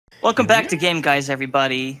Welcome back to Game Guys,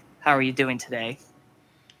 everybody. How are you doing today?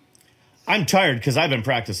 I'm tired because I've been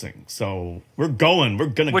practicing, so we're going. We're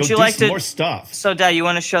gonna go do some more stuff. So, Dad, you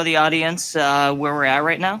want to show the audience where we're at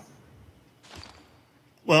right now?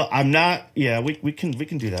 Well, I'm not. Yeah, we can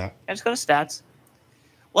do that. Yeah, just go to stats.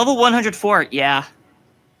 Level 104. Yeah.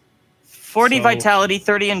 40 vitality,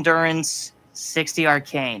 30 endurance, 60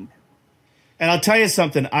 arcane. And I'll tell you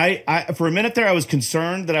something. I for a minute there, I was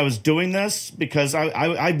concerned that I was doing this because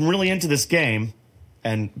I'm really into this game,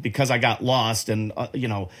 and because I got lost, and you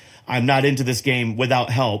know, I'm not into this game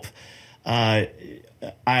without help. I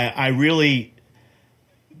really.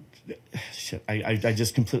 Shit, I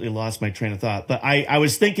just completely lost my train of thought. But I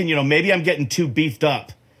was thinking, you know, maybe I'm getting too beefed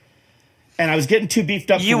up. And I was getting too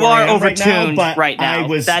beefed up. You are overtuned right now.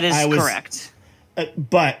 That is correct.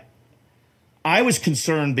 But I was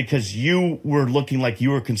concerned because you were looking like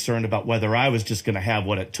you were concerned about whether I was just going to have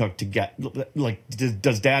what it took to get, like,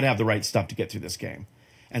 does Dad have the right stuff to get through this game?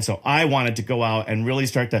 And so I wanted to go out and really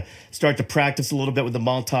start to practice a little bit with the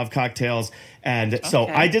Molotov cocktails. And so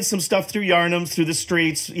I did some stuff through Yarnum, through the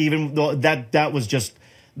streets, even though that was just,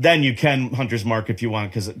 then you can Hunter's Mark if you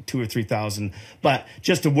want, because 2,000 or 3,000. But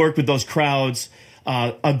just to work with those crowds,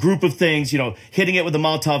 a group of things, you know, hitting it with a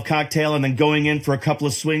Molotov cocktail and then going in for a couple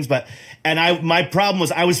of swings. My problem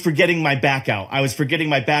was I was forgetting my back out. I was forgetting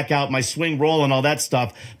my back out, my swing roll and all that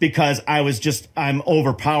stuff because I'm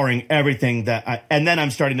overpowering everything and then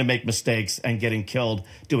I'm starting to make mistakes and getting killed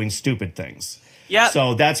doing stupid things. Yeah.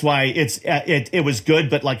 So that's why it was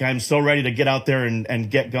good, but like I'm so ready to get out there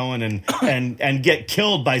and get going and get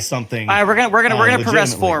killed by something. All right, we're gonna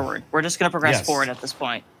progress forward. We're just gonna progress forward at this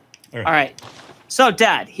point. All right. So,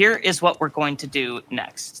 Dad, here is what we're going to do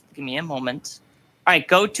next. Give me a moment. All right,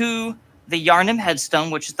 go to the Yarnum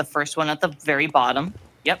headstone, which is the first one at the very bottom.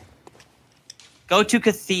 Yep. Go to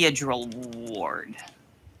Cathedral Ward.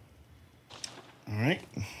 All right.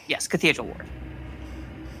 Yes, Cathedral Ward.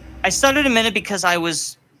 I started a minute because I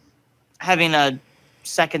was having a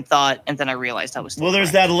second thought, and then I realized I was still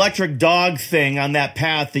there's that electric dog thing on that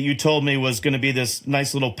path that you told me was going to be this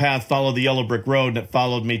nice little path, follow the yellow brick road, and it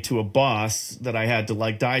followed me to a boss that I had to,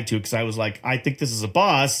 like, die to because I was like, I think this is a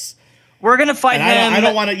boss. We're going to fight him. I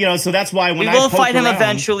don't want to, you know, so that's why when we will fight him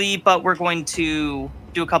eventually, but we're going to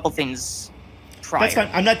do a couple things prior. That's fine.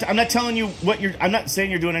 I'm not telling you what I'm not saying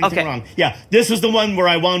you're doing anything wrong. Yeah, this was the one where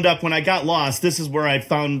I wound up when I got lost. This is where I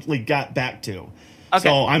finally got back to. Okay.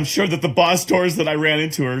 So I'm sure that the boss doors that I ran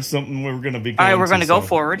into are something we're going to be going to. All right, we're going to go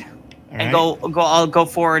forward. And I'll go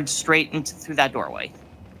forward straight through that doorway.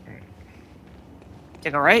 All right.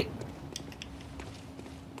 Take a right.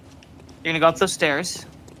 You're going to go up those stairs.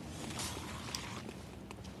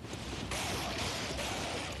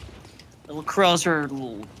 Little crows are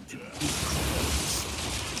little...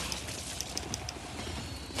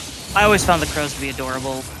 I always found the crows to be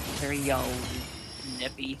adorable. Very yellow,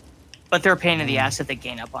 nippy. But they're a pain in the ass if they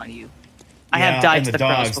gain up on you. I have died to the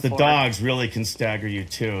crows before. The dogs really can stagger you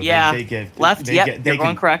too. Yeah. Left. Yep. They're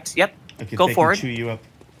going correct. Yep. Okay, go forward. They can chew you up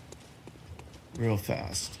real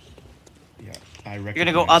fast. Yeah, I recognize. You're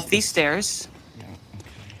gonna go up these stairs. Yeah. Okay.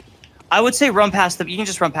 I would say run past the. You can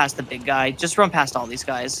just run past the big guy. Just run past all these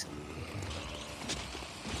guys.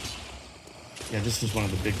 Yeah, this is one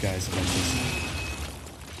of the big guys that I just.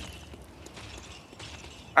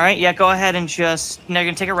 All right, yeah, go ahead and just... No, you're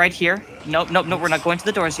going to take it right here. Nope, we're not going to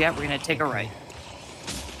the doors yet. We're going to take a right.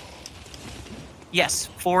 Yes,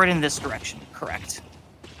 forward in this direction. Correct.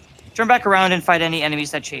 Turn back around and fight any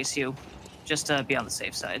enemies that chase you, just to be on the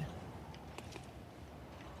safe side.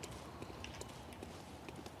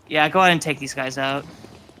 Yeah, go ahead and take these guys out.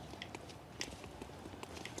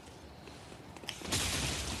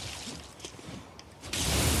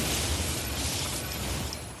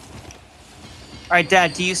 All right,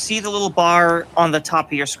 Dad, do you see the little bar on the top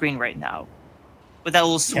of your screen right now? With that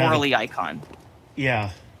little swirly icon?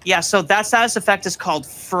 Yeah. Yeah, so that status effect is called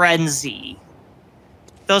Frenzy.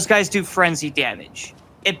 Those guys do frenzy damage.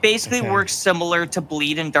 It basically works similar to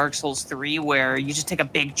Bleed in Dark Souls 3, where you just take a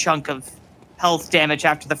big chunk of health damage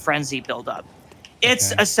after the frenzy buildup.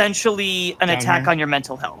 It's essentially an attack on your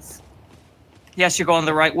mental health. Yes, you're going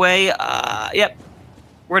the right way. Yep.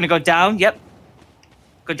 We're going to go down. Yep.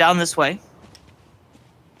 Go down this way.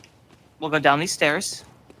 We'll go down these stairs.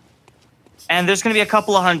 And there's going to be a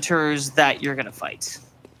couple of hunters that you're going to fight.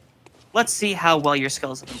 Let's see how well your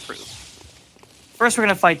skills have improved. First, we're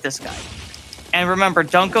going to fight this guy. And remember,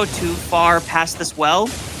 don't go too far past this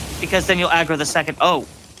well, because then you'll aggro the second... Oh,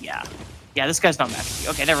 yeah. Yeah, this guy's not matched for you.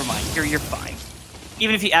 Okay, never mind. You're fine.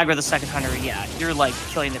 Even if you aggro the second hunter, yeah, you're, like,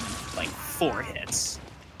 killing them in, like, 4 hits.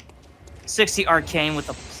 60 arcane with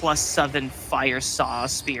a +7 fire saw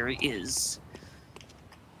spear is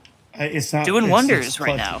it's not doing wonders it's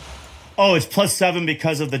right now. Oh, it's +7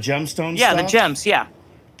 because of the gemstones. Yeah, stuff? the gems. Yeah.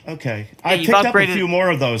 Okay, Yeah, I picked up a few more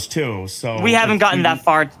of those too. So we haven't gotten that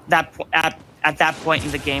far at that point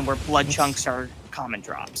in the game where blood chunks are common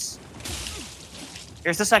drops.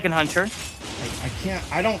 Here's the second hunter. I can't.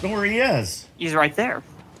 I don't know where he is. He's right there.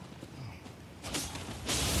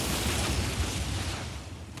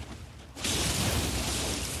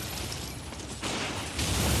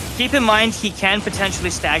 Keep in mind, he can potentially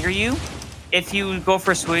stagger you if you go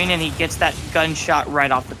for a swing and he gets that gunshot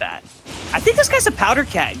right off the bat. I think this guy's a powder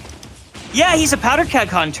keg. Yeah, he's a powder keg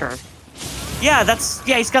hunter. Yeah,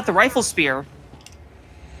 he's got the rifle spear.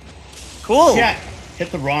 Cool. Yeah,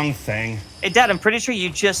 hit the wrong thing. Hey, Dad, I'm pretty sure you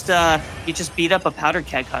just beat up a powder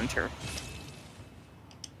keg hunter.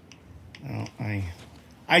 Oh,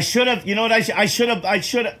 I should have. You know what? I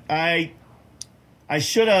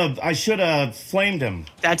should have flamed him.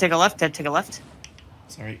 Dad, take a left. Dad, take a left.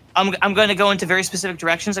 Sorry. I'm going to go into very specific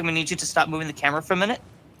directions. I'm going to need you to stop moving the camera for a minute.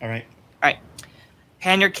 All right. All right.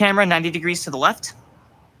 Pan your camera 90 degrees to the left.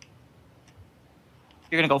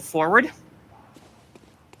 You're going to go forward.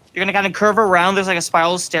 You're going to kind of curve around. There's like a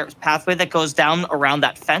spiral pathway that goes down around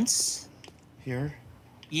that fence. Here?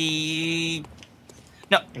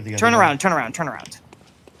 No, turn around. Let's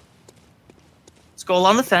go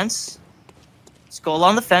along the fence.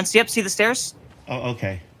 Yep, see the stairs? Oh,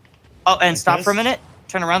 okay. Oh, and like stop this? for a minute.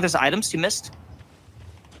 Turn around. There's items you missed.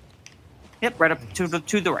 Yep, right up to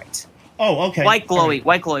the right. Oh, okay. White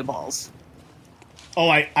glowy balls. Oh,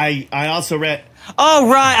 I also read.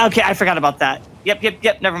 Oh, right. Okay, I forgot about that.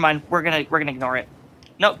 Yep. Never mind. We're gonna ignore it.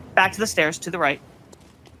 Nope. Back to the stairs to the right.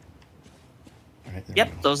 All right,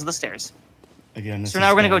 yep, those are the stairs. Again. So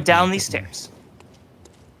now we're gonna go down these stairs.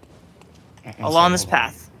 Along this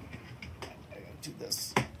path. I gotta do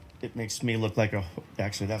this. It makes me look like a.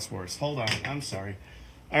 Actually, that's worse. Hold on. I'm sorry.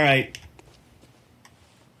 All right.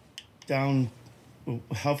 Down.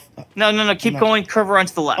 How? No. Keep going. Curve around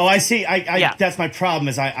to the left. Oh, I see. Yeah. That's my problem.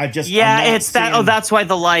 Is I just. Yeah, it's that. Oh, that's why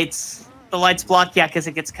the lights block. Yeah, because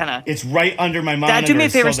it gets kind of. It's right under my monitor. Dad, do me a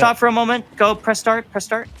favor. Stop for a moment. Go. Press start.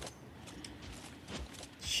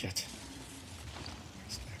 Shit.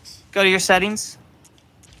 Go to your settings.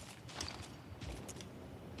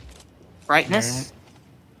 Brightness.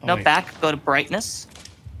 Oh, no, wait. back. Go to brightness.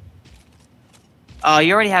 Oh,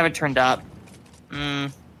 you already have it turned up.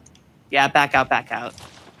 Yeah, back out.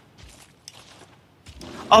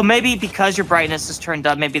 Oh, maybe because your brightness is turned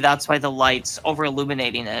up, maybe that's why the light's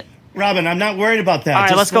over-illuminating it. Robin, I'm not worried about that. All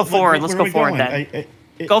right, let's go forward. Let's go forward then.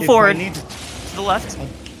 Go forward. To the left.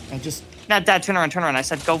 I'll just... Not Dad, turn around. I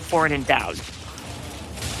said go forward and down.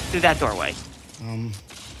 Through that doorway.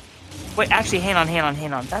 Wait, actually, hang on.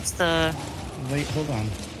 That's the... Wait, hold on.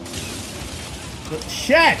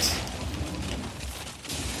 Shit!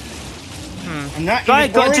 I'm not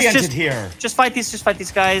even oriented here. Just fight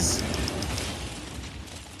these guys.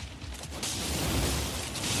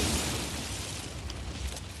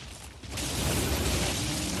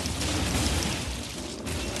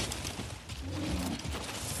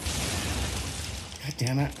 God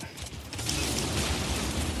damn it.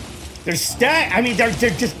 They're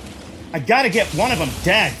just... I gotta get one of them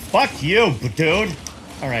dead. Fuck you, dude.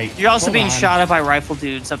 All right. You're also being shot at by rifle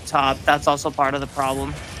dudes up top. That's also part of the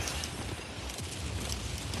problem.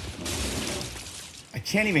 I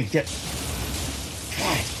can't even get...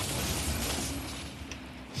 God.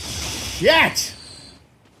 Shit!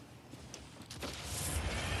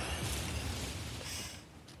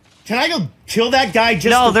 Can I go kill that guy just...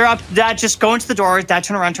 No, they're up. Dad, just go into the doors. Dad,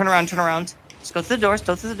 turn around. Just go through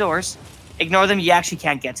the doors. Ignore them. You actually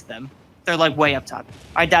can't get to them. They're like way up top. All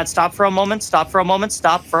right, Dad, stop for a moment.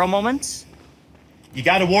 You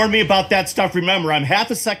gotta warn me about that stuff. Remember, I'm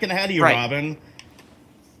half a second ahead of you, right. Robin.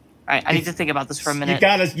 All right, I need to think about this for a minute.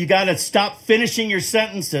 You gotta stop finishing your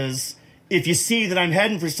sentences if you see that I'm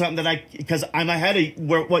heading for something because I'm ahead of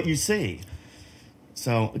what you see.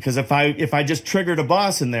 So, because if I just triggered a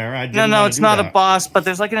boss in there, I didn't No, it's not a boss, but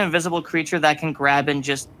there's like an invisible creature that can grab and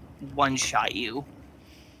just one-shot you.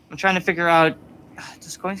 I'm trying to figure out,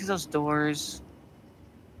 just going through those doors.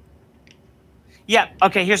 Yeah,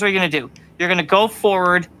 okay, here's what you're gonna do. You're gonna go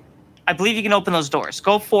forward. I believe you can open those doors.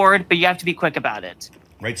 Go forward, but you have to be quick about it.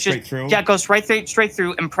 Straight through? Yeah, go straight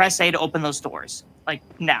through and press A to open those doors. Like,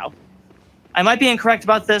 now. I might be incorrect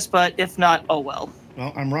about this, but if not, oh well.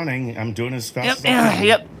 Well, I'm running. I'm doing as fast as I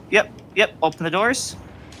can. Yep. Open the doors.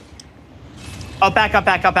 Oh, back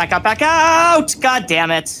out! God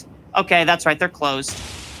damn it. Okay, that's right. They're closed.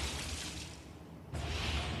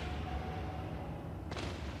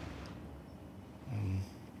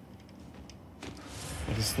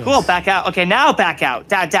 Cool, back out. Okay, now back out.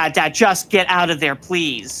 Dad, just get out of there,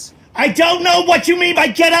 please. I don't know what you mean by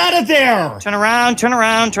get out of there! Turn around,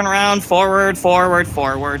 forward.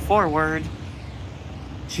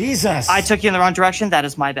 Jesus. I took you in the wrong direction. That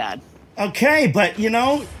is my bad. Okay, but, you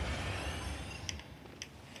know...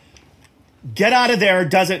 Get out of there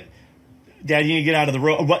doesn't... Dad, you need to get out of the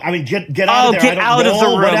room. I mean, get out of there. Get out of the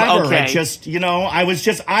room. Whatever. Okay. It just, you know,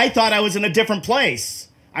 I thought I was in a different place.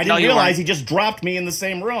 I didn't realize he just dropped me in the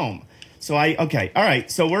same room. So okay, all right.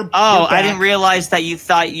 So we're. Oh, I didn't realize that you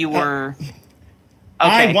thought you were.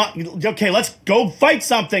 Okay. Okay, let's go fight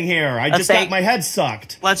something here. I just got my head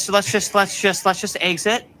sucked. Let's just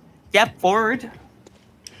exit. Yep, forward. All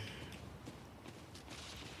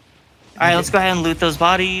right, let's go ahead and loot those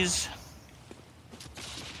bodies.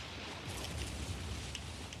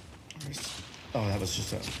 Oh, that was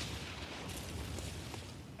just a...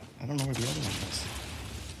 I don't know where the other one is.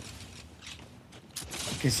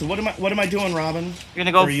 Okay, so what am I doing, Robin? You're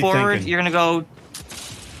gonna go forward. You're gonna go...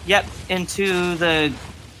 Yep, into the...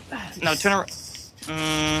 No, turn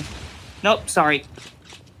around. Nope, sorry.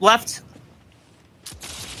 Left.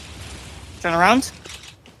 Turn around.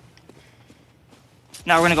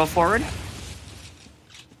 Now we're gonna go forward.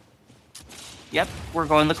 Yep, we're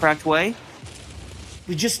going the correct way.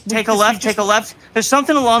 Take a left. There's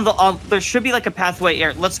something along the. There should be like a pathway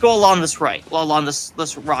here. Let's go along this along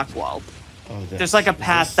this rock wall. Oh, there's like a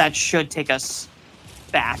path that should take us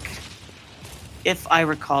back, if I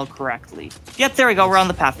recall correctly. Yep, there we go. We're on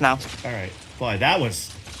the path now. All right, boy, that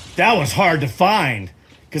was hard to find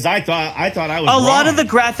because I thought I was. A lot of the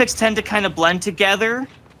graphics tend to kind of blend together,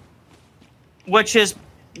 which is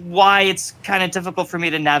why it's kind of difficult for me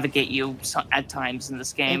to navigate you at times in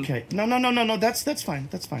this game. Okay. No. That's fine.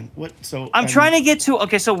 That's fine. What? So I'm trying to get to.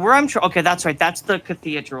 Okay, so where okay, that's right. That's the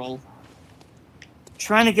cathedral.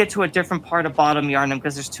 Trying to get to a different part of Bottom Yharnam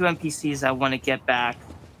because there's 2 NPCs I want to get back.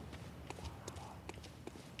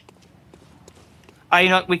 You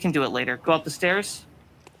know what? We can do it later. Go up the stairs.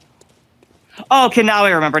 Oh, okay. Now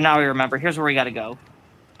I remember. Here's where we got to go.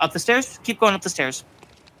 Up the stairs. Keep going up the stairs.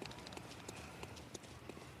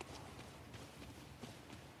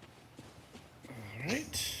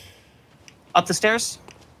 Up the stairs?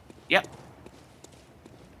 Yep.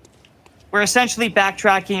 We're essentially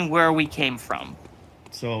backtracking where we came from.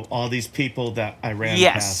 So all these people that I ran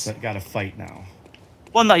past that got to fight now.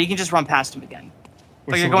 Well, no, you can just run past them again.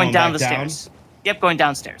 But you're going down the stairs. Yep, going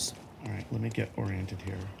downstairs. All right, let me get oriented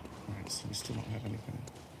here. All right, so we still don't have anything.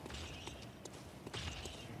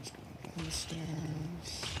 Just going down the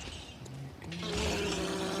stairs.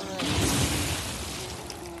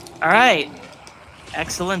 All right.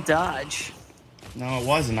 Excellent dodge. No, it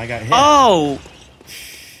wasn't. I got hit. Oh!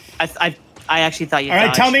 I actually thought you dodged. All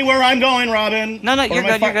right, tell me where I'm going, Robin. No, you're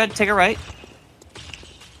good. You're good. Take a right.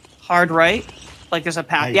 Hard right. Like there's a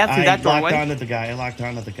path. Through that doorway. I locked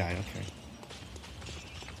onto the guy. Okay.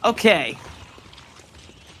 Okay.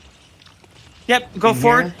 Yep, go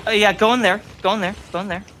forward. Yeah, go in there. Go in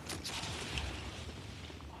there.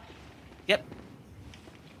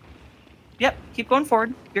 Yep, keep going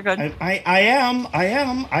forward. You're good. I am.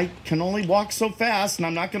 I can only walk so fast, and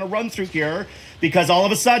I'm not going to run through here because all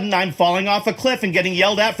of a sudden I'm falling off a cliff and getting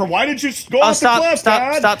yelled at for why did you go off the cliff,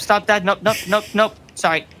 Dad? Stop, Dad. Nope.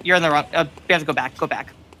 Sorry, you're in the wrong. We have to go back. Go back.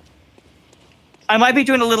 I might be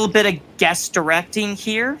doing a little bit of guest directing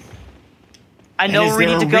here. I know where we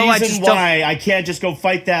need to go. I just don't. Why I can't just go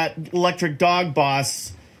fight that electric dog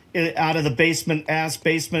boss out of the basement.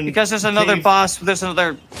 Because there's another boss. There's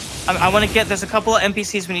another. I want to get. There's a couple of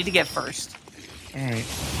NPCs we need to get first. All right.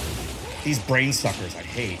 These brain suckers, I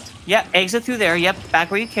hate. Yep, exit through there. Yep,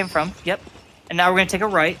 back where you came from. Yep. And now we're gonna take a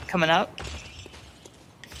right coming out.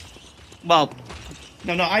 Well.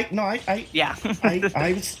 Yeah.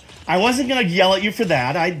 I wasn't gonna yell at you for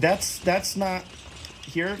that. That's not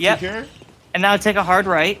here. Yep. Here. And now take a hard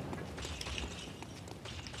right.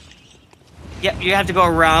 Yep, you have to go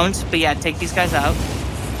around, but yeah, take these guys out.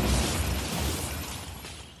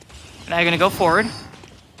 Now you're gonna go forward.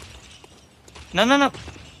 No.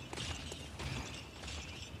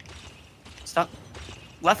 Stop.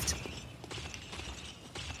 Left.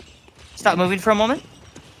 Stop moving for a moment.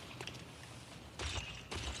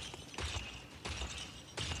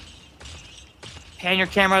 Pan your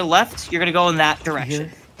camera left. You're gonna go in that direction.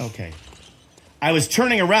 Here? Okay. I was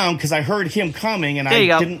turning around because I heard him coming, and there you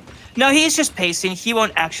go. Didn't. No, he's just pacing. He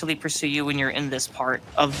won't actually pursue you when you're in this part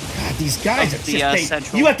of. God, these guys.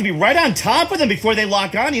 Central. You have to be right on top of them before they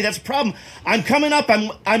lock on you. That's a problem. I'm coming up.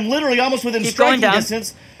 I'm literally almost within striking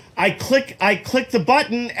distance. I click the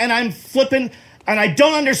button, and I'm flipping, and I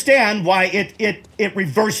don't understand why it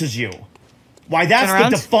reverses you. Why, that's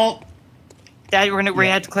the default. Dad, we're gonna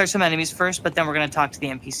have to clear some enemies first, but then we're gonna talk to the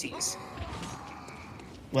NPCs.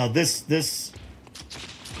 Well, this.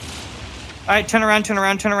 All right, turn around, turn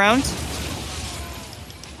around, turn around.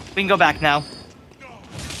 We can go back now.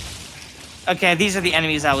 Okay, these are the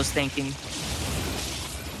enemies I was thinking.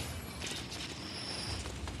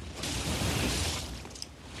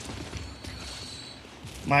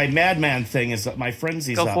 My madman thing is my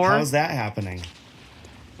frenzy's go up. Forward. How's that happening?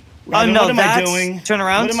 Oh no, what am I doing? Turn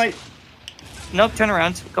around. What am I? Nope, turn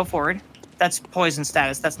around. Go forward. That's poison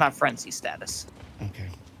status. That's not frenzy status. Okay.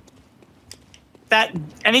 That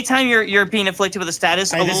anytime you're being afflicted with a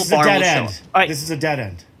status, a little bar will show up. All right. This is a dead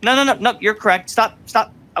end. No. You're correct. Stop.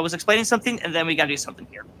 I was explaining something, and then we got to do something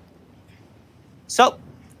here. So,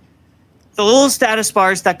 the little status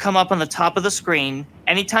bars that come up on the top of the screen,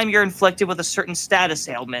 anytime you're inflicted with a certain status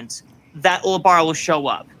ailment, that little bar will show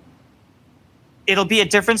up. It'll be a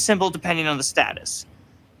different symbol depending on the status.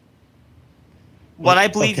 What I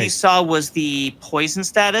believe you saw was the poison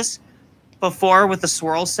status. Before, with the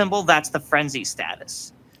swirl symbol, that's the frenzy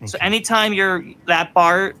status. Okay. So anytime that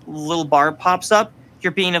little bar pops up,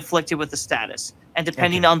 you're being afflicted with the status. And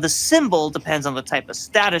depending on the symbol, depends on the type of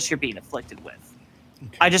status you're being afflicted with.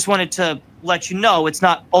 Okay. I just wanted to let you know it's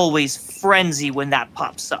not always frenzy when that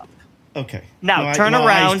pops up. Okay. Now, turn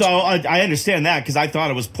around. I understand that because I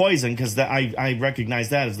thought it was poison because I recognize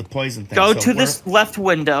that as the poison thing. Go to this left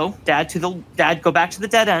window, Dad. Go back to the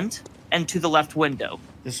dead end and to the left window.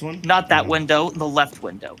 This one? Not that window, the left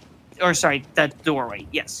window. Or sorry, that doorway.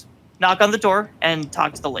 Yes. Knock on the door and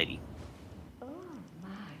talk to the lady. Oh my,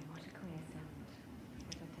 what a clear sound.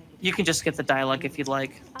 You can just skip the dialogue if you'd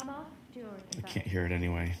like. I can't hear it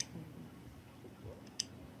anyway.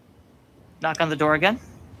 Knock on the door again.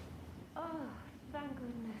 Oh, thank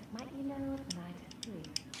goodness. Might you know the night, please?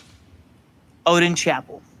 Odin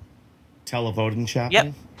Chapel. Tell of Odin Chapel?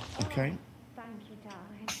 Yep. Okay. Thank you,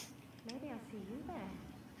 darling. Maybe I'll see you there.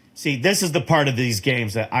 See, this is the part of these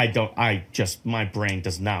games that my brain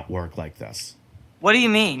does not work like this. What do you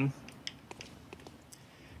mean?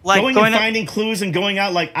 Like going and finding clues and going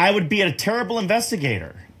out, like, I would be a terrible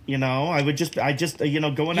investigator. You know, I just, going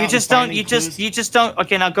out. You just don't.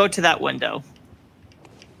 Okay, now go to that window.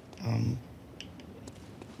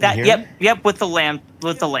 That. Here? Yep. With the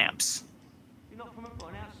lamps.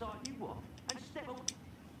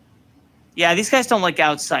 Yeah, these guys don't like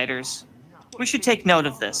outsiders. We should take note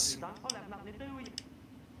of this.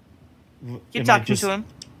 Keep talking to him.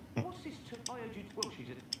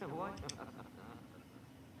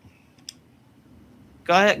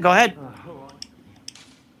 Go ahead.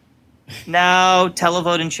 Now, tell of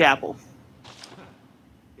Odin Chapel.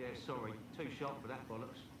 Yeah, sorry. Too sharp for that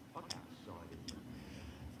bollocks.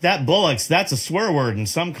 That bollocks, that's a swear word in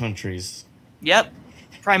some countries. Yep.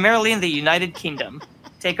 Primarily in the United Kingdom.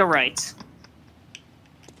 Take a right.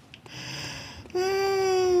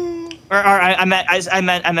 I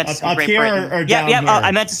meant to say Great Britain. Or down here?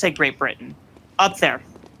 I meant to say Great Britain. Up there.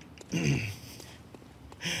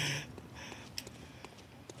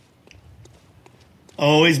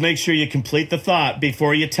 Always make sure you complete the thought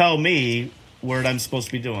before you tell me what I'm supposed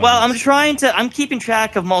to be doing. Well, I'm keeping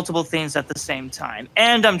track of multiple things at the same time,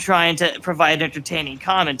 and I'm trying to provide entertaining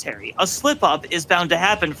commentary. A slip-up is bound to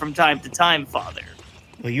happen from time to time, Father.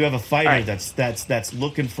 Well, you have a fighter that's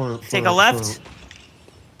looking for take a left.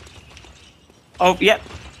 Oh, yep.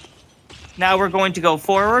 Now we're going to go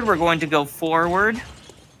forward. We're going to go forward.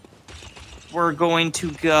 We're going to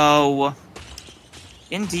go...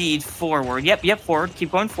 Indeed, forward. Yep, forward.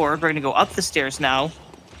 Keep going forward. We're going to go up the stairs now.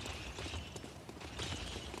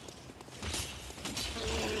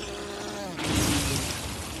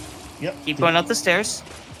 Yep. Keep going up the stairs.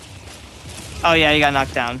 Oh yeah, you got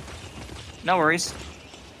knocked down. No worries.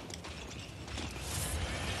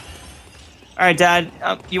 All right, Dad.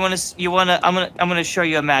 I'm gonna show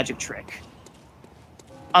you a magic trick.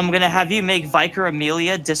 I'm gonna have you make VICAR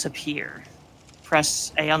AMELIA disappear.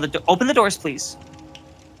 Press A on the door. Open the doors, please.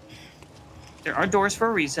 There are doors for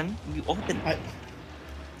a reason. You open.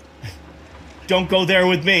 Don't go there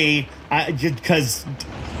with me, because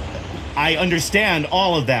I understand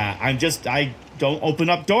all of that. I don't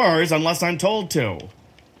open up doors unless I'm told to.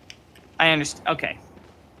 I understand. Okay.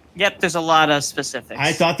 Yep, there's a lot of specifics.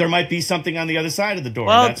 I thought there might be something on the other side of the door.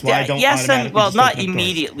 Well, that's why I don't. Yes, and well, not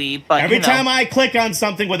immediately, but every time I click on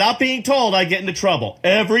something without being told, I get into trouble.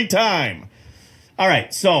 Every time. All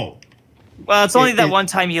right, so. Well, it's only that one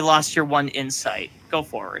time you lost your one insight. Go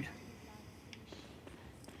forward.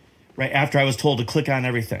 Right after I was told to click on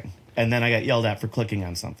everything, and then I got yelled at for clicking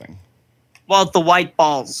on something. Well, the white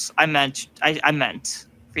balls I meant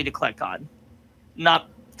for you to click on, not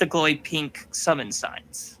the glowy pink summon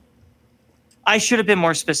signs. I should have been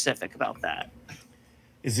more specific about that.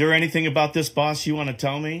 Is there anything about this boss you want to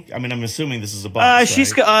tell me? I mean, I'm assuming this is a boss.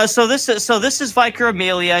 She's right? so this is VICAR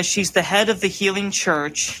AMELIA. She's the head of the Healing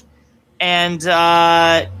Church, and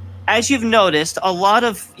as you've noticed, a lot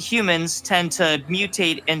of humans tend to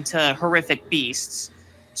mutate into horrific beasts.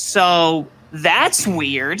 So that's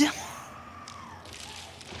weird.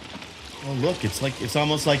 Oh, look, it's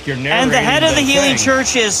almost like you're narrating. And the head of the Healing thing.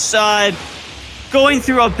 Church is going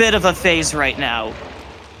through a bit of a phase right now.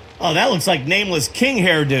 Oh, that looks like Nameless King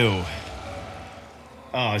hairdo.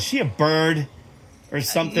 Oh, is she a bird or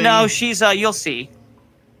something? No, she's you'll see.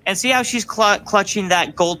 And see how she's clutching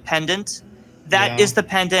that gold pendant? That is the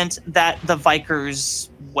pendant that the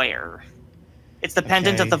Vicars wear. It's the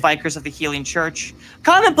pendant of the Vicars of the Healing Church.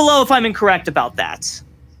 Comment below if I'm incorrect about that.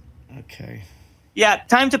 Okay. Yeah,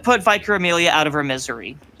 time to put VICAR AMELIA out of her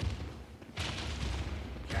misery.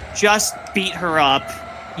 Just beat her up.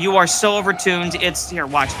 You are so overtuned. It's here.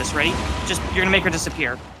 Watch this. Ready? You're gonna make her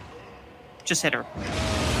disappear. Just hit her.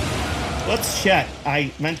 Let's check.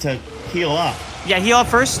 I meant to heal up. Yeah, heal up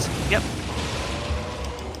first. Yep.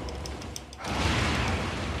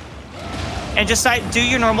 And just do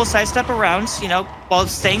your normal sidestep around. You know, while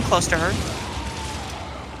staying close to her.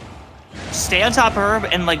 Stay on top of her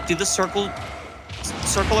and like do the circle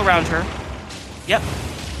around her. Yep.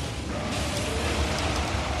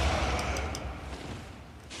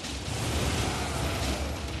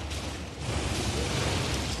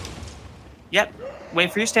 Yep.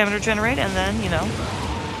 Wait for your stamina to generate, and then, you know.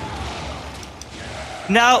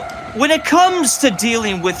 Now, when it comes to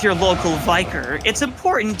dealing with your local Vicar, it's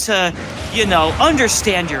important to, you know,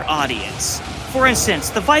 understand your audience. For instance,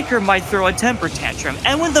 the Vicar might throw a temper tantrum,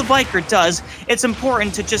 and when the Vicar does, it's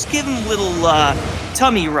important to just give them little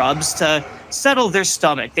tummy rubs to settle their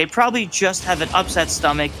stomach. They probably just have an upset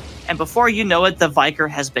stomach, and before you know it, the Vicar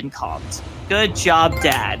has been calmed. Good job,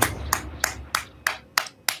 Dad.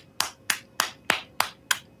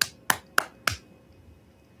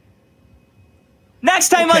 Next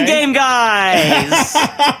time on Game Guys!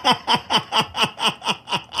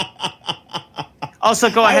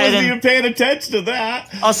 Also, go ahead I wasn't even paying attention to that.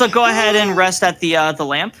 Also, go ahead and rest at the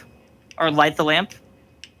lamp, or light the lamp.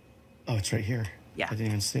 Oh, it's right here. Yeah. I didn't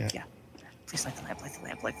even see it. Yeah. Please light the lamp. Light the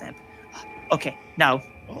lamp. Light the lamp. Okay. Now,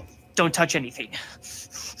 don't touch anything.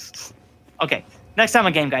 Okay. Next time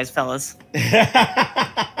on Game Guys, fellas.